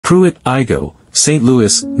Pruitt-Igoe, St.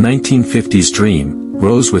 Louis, 1950s dream,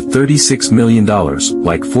 rose with $36 million,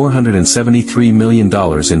 like $473 million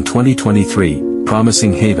in 2023,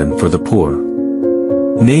 promising haven for the poor.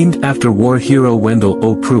 Named after war hero Wendell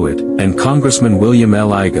O. Pruitt and Congressman William L.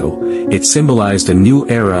 Igoe, it symbolized a new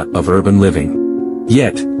era of urban living.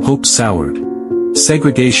 Yet, hope soured.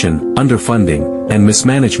 Segregation, underfunding, and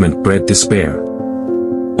mismanagement bred despair.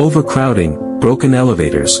 Overcrowding, broken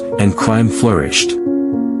elevators, and crime flourished.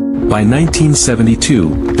 By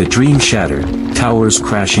 1972, the dream shattered, towers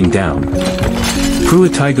crashing down.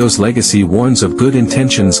 Pruitt-Igoe's legacy warns of good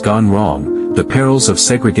intentions gone wrong, the perils of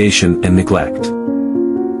segregation and neglect.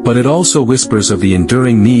 But it also whispers of the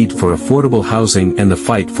enduring need for affordable housing and the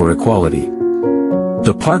fight for equality.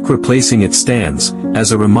 The park replacing it stands,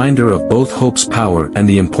 as a reminder of both hope's power and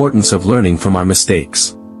the importance of learning from our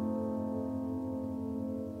mistakes.